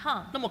biting your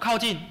tongue. 那么靠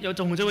近，有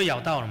种就会咬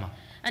到了嘛。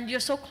 And you're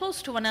so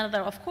close to one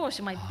another, of course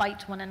you might bite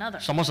one another.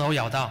 什么时候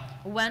咬到？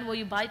 When will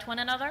you bite one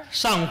another?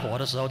 上火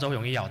的时候就会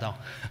容易咬到。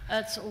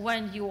 It's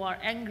when you are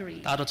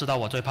angry. 大家都知道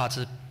我最怕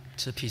吃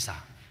披萨，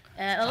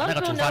 A 那 lot 个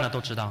of 煮 people 饭的 know,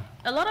 都知道。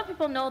 a lot of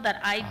people know that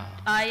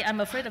I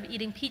am afraid of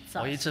eating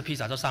我一 pizza 吃披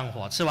萨就上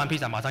火，吃完披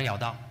萨马上咬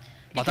到，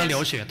马上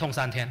流血，痛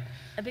3天。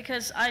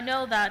 because I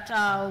know that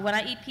when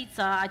I eat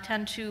pizza, I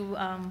tend to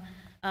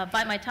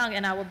bite my tongue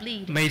and I will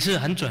bleed. 每次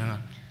很准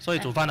啊，所以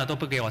煮饭的都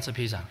不给我吃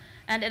披萨。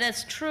 And it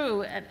is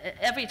true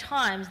every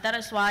time.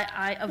 That is why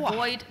I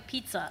avoid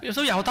pizza. 有时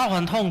候咬到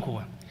很痛苦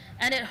啊，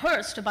 And it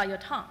hurts to bite your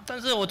tongue. 但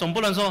是我总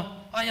不能说，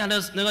哎呀，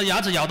那个牙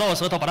齿咬到我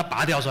舌头，把它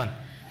拔掉算了。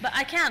 But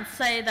I can't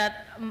say that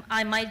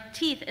my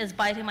teeth is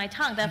biting my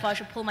tongue, therefore I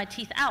should pull my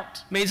teeth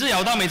out. 每次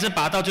咬到，每次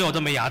拔到，最后都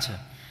没牙齿。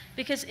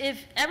 Because if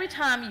every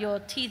time your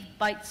teeth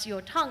bites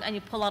your tongue and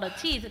you pull out a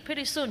teeth,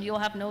 pretty soon you'll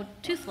have no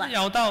tooth left.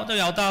 咬到就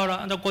咬到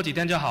了，那过几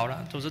天就好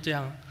了，就是这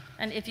样。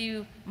 And if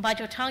you bite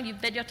your tongue, you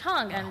bit your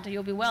tongue, and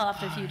you'll be well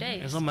after a few 有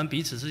days. 时候我们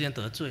彼此之间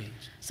得罪，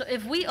 So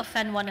if we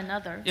offend one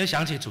another, 要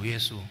想起主耶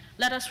稣，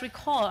 let us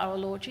recall our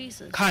Lord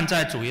Jesus, 看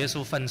在主耶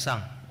稣份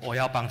上，我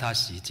要帮他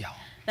洗脚。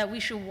 that we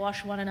should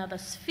wash one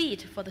another's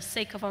feet for the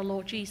sake of our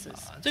Lord Jesus.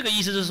 这个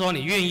意思是说，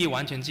你愿意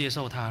完全接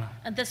受他了。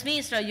 And this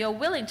means that you're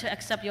willing to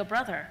accept your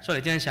brother. 所以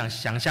你今天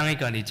想象一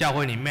个你教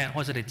会里面，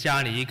或是你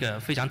家里一个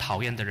非常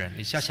讨厌的人，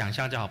你只要想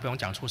象就好，不用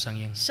讲出声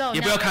音， So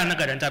也不要 now- 看那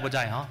个人在不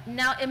在啊。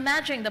 Now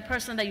imagine the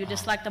person that you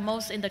dislike the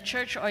most in the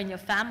church or in your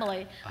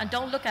family, and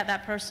don't look at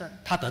that person.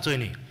 他得罪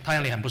你，他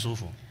让你很不舒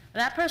服。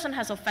 That person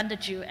has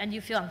offended you, and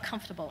you feel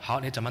uncomfortable. 好，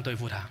你怎么对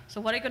付他？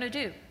 So what are you going to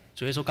do?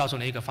 主耶稣告诉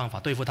你一个方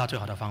法，对付他最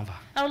好的方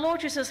法， Our Lord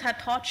Jesus had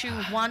taught you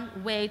one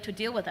way to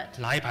deal with it.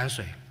 拿一盘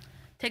水，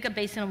 Take a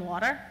basin of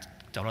water,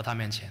 走到他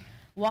面前，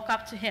 walk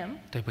up to him.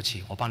 对不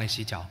起，我帮你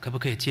洗脚，可不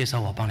可以接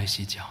受我帮你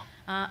洗脚？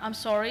 I'm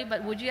sorry,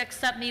 but would you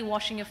accept me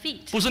washing your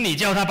feet? 不是你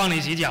叫他帮你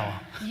洗脚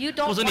啊， You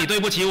不 don't 是你 want, 对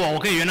不起我，我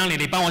可以原谅你，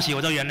你帮我洗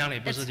我就原谅你，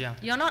不是这样。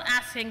 you're not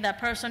asking that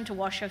person to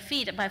wash your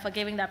feet by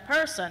forgiving that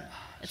person.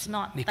 It's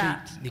not 你可以 that.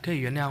 你可以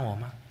原谅我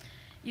吗？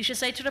 You should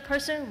say to the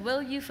person,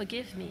 will you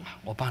forgive me?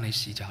 我帮你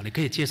洗脚，你可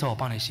以接受我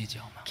帮你洗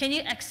脚吗？ Can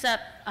you accept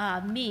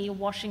me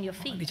washing your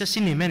你 feet? 这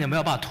心里面有没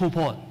有办法突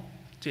破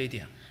这一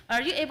点？ Are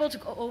you able to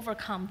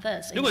overcome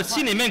this? in 如果 your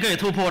心 heart? 里面可以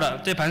突破了，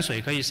这盘水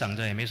可以省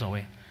着也没所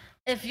谓。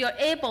 If you're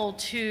able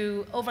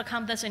to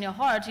overcome this in your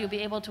heart, you'll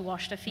be able to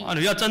wash the feet. 啊，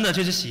你要真的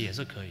去洗也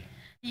是可以。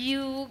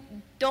 You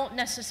don't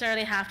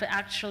necessarily have to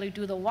actually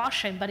do the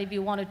washing, but if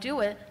you want to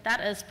do it, that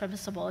is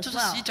permissible 就 as 是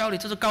well. 洗脚礼，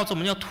就是告诉我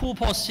们要突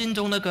破心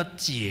中那个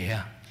结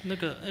啊，那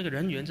个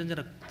人缘真正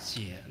的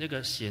结，那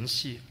个嫌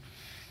隙。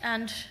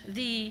 And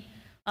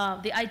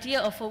the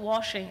idea of foot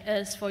washing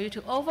is for you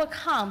to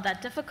overcome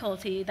that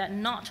difficulty, that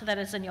knot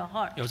that is in your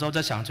heart. 有时候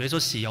在想，所以说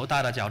洗犹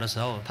大的脚的时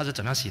候，他是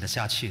怎么样洗得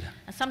下去的？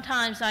 And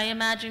sometimes I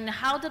imagine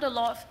how did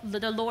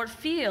the Lord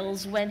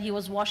feels when he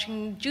was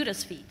washing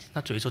Judas' feet.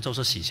 那主耶稣就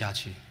是洗下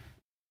去，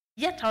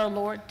 Yet our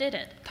Lord did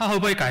it. 他会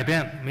不会改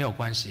变没有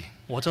关系，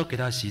我就给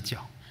他洗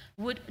脚，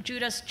 Would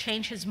Judas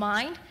change his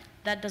mind?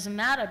 That doesn't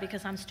matter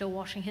because I'm still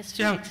washing his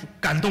这样 feet.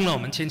 感动了我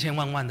们千千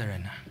万万的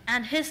人啊！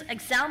 And his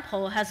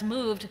example has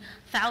moved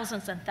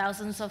thousands and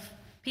thousands of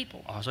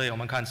people. 所以我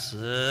们看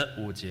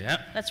15节，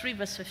 Let's read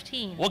verse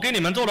 15. 我给你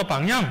们做了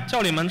榜样，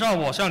叫你们照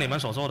我向你们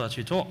所做的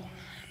去做。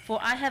 For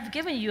I have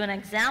given you an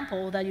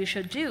example that you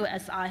should do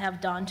as I have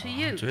done to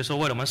you. 主耶稣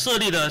为我们设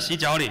立的洗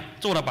脚礼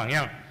做了榜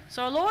样。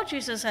 So our Lord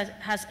Jesus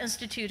has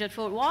instituted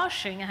foot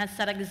washing and has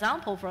set an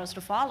example for us to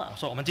follow.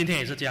 说我们今天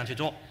也是这样去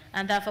做。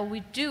 And therefore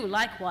we do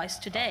likewise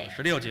today.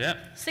 16节，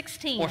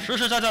 16. 我实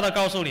实在在的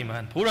告诉你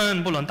们，仆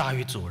人不能大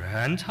于主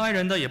人，差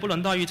人的也不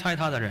能大于差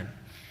他的人。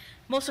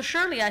 Most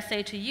assuredly I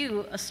say to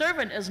you, a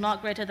servant is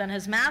not greater than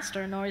his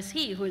master, nor is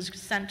he who is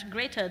sent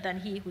greater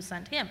than he who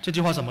sent him. 这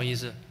句话什么意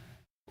思？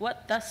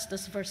 What does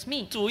this verse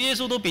mean? 主耶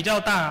稣都比较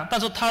大，但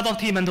是他都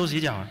替门徒洗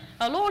脚啊。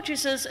 Our Lord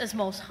Jesus is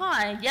most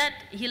high, yet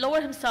he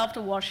lowered himself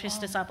to wash his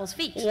disciples'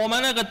 feet. 我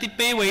们那个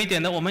卑微一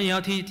点的，我们也要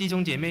替弟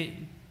兄姐妹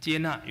接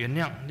纳、原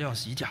谅，要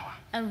洗脚啊。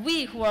 And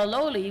we who are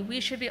lowly, we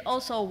should be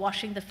also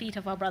washing the feet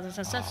of our brothers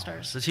and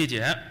sisters. 17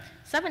节，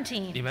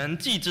 17. 你们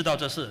既知道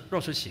这事，若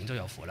是行就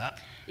有福了。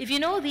 If you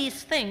know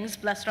these things,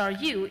 blessed are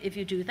you if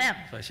you do them.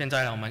 所以现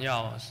在呢，我们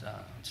要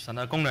神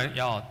的工人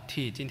要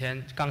替今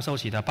天刚受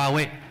洗的8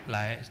位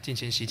来进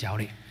行洗脚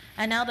礼。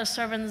 And now the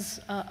servants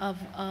of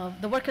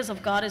the workers of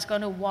God is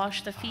going to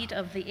wash the feet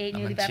of the 8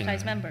 newly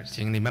baptized members.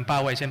 请你们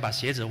8位先把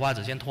鞋子、袜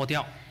子先脱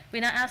掉。 We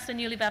now ask the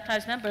newly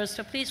baptized members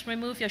to please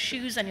remove your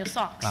shoes and your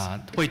socks.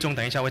 会众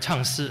等一下会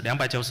唱诗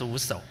295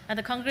首。 And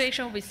the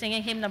congregation will be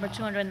singing hymn number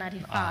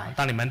 295.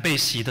 当你们被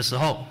洗的时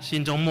候，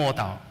心中默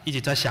祷，一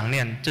直在想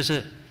念，这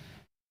是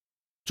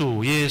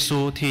主耶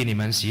稣替你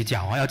们洗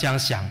脚，要这样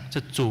想，这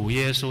主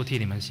耶稣替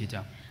你们洗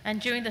脚。 And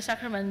during the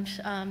sacrament,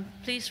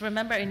 please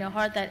remember in your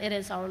heart that it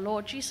is our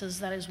Lord Jesus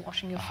that is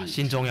washing your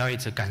心 feet. 中要一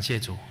直感谢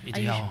主，一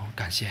直要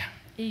感谢。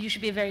 You should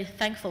be very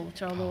thankful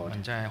to our 我 Lord.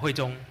 们在会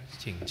中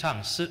请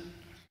唱诗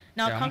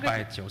Now,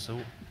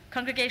 295，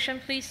 congregation,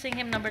 please sing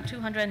hymn number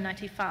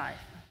 295.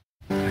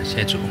 感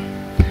谢主。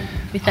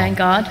 We thank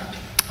God.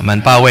 我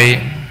们8位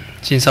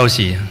新受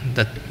洗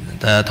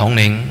的同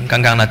龄，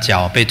刚刚的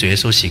脚被主耶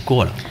稣洗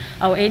过了。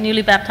 Our 8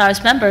 newly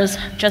baptized members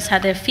just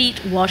had their feet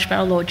washed by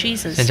our Lord 现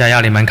Jesus. 在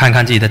要你们看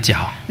看自己的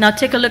脚 Now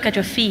take a look at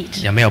your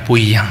feet. 有没有不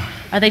一样？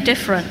 Are they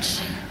different?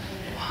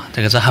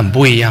 这个是很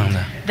不一样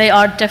的， They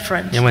are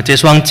different. 因为这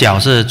双脚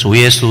是主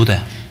耶稣的，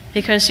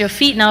 Because your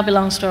feet now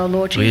belongs to our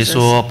Lord 主耶 Jesus.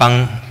 稣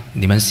帮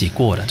你们洗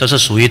过的，这是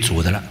属于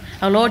主的了。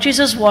 Our Lord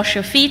Jesus washed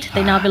your feet.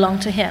 They now belong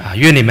to him.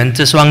 愿你们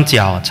这双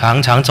脚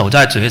常常走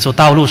在主耶稣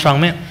道路上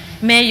面。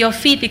 May your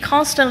feet be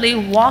constantly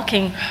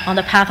walking on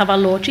the path of our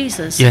Lord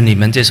Jesus. 愿你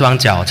们这双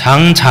脚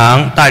常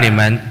常带你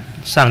们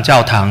上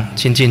教堂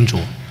亲近主。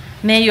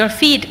 May your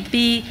feet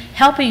be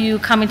helping you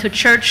coming to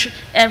church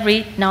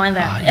every now and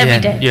then, every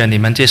day. 愿你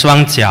们这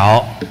双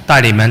脚带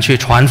你们去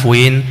传福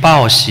音、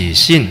报喜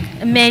信，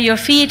 May your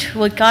feet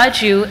will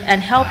guide you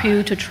and help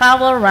you to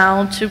travel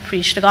around to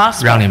preach the 让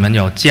gospel, 你们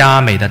有佳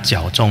美的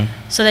脚踪。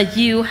 so that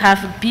you have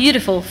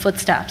beautiful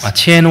footsteps.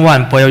 千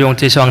万不要用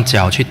这双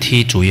脚去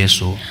踢主耶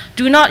稣，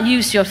 Do not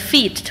use your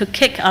feet to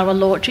kick our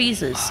Lord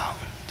Jesus.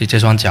 这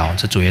双脚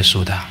是主耶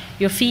稣的。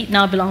 Your feet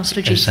now belongs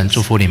to 愿神 Jesus.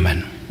 祝福你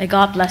们。 May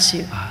God bless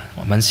you.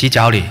 我们洗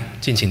脚礼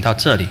进行到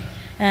这里，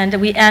 And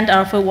we end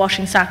our foot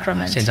washing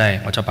sacrament. 现在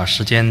我就把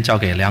时间交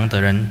给梁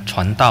德仁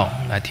传道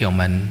来替我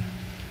们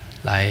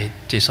来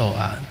接受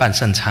办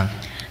圣餐。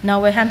 Now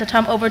we hand the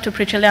time over to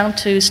Preacher Liang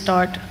to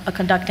start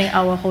conducting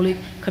our Holy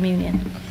Communion.